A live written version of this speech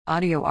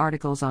Audio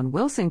articles on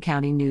Wilson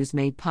County News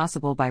made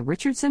possible by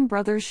Richardson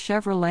Brothers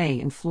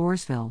Chevrolet in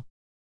Floresville.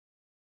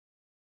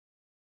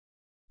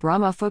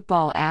 Brahma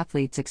football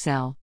athletes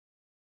excel.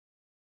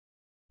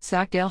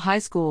 Stockdale High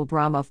School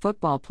Brahma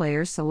football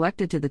players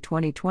selected to the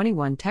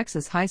 2021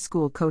 Texas High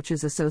School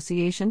Coaches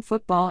Association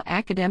Football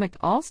Academic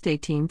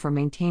All-State Team for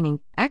maintaining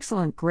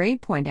excellent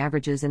grade point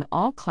averages in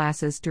all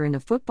classes during the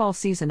football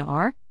season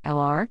are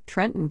LR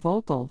Trenton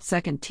Volkel,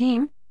 second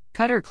team,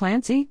 Cutter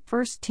Clancy,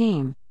 first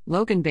team,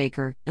 Logan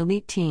Baker,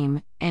 elite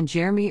team, and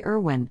Jeremy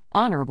Irwin,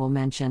 honorable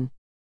mention.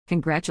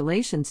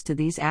 Congratulations to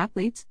these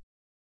athletes,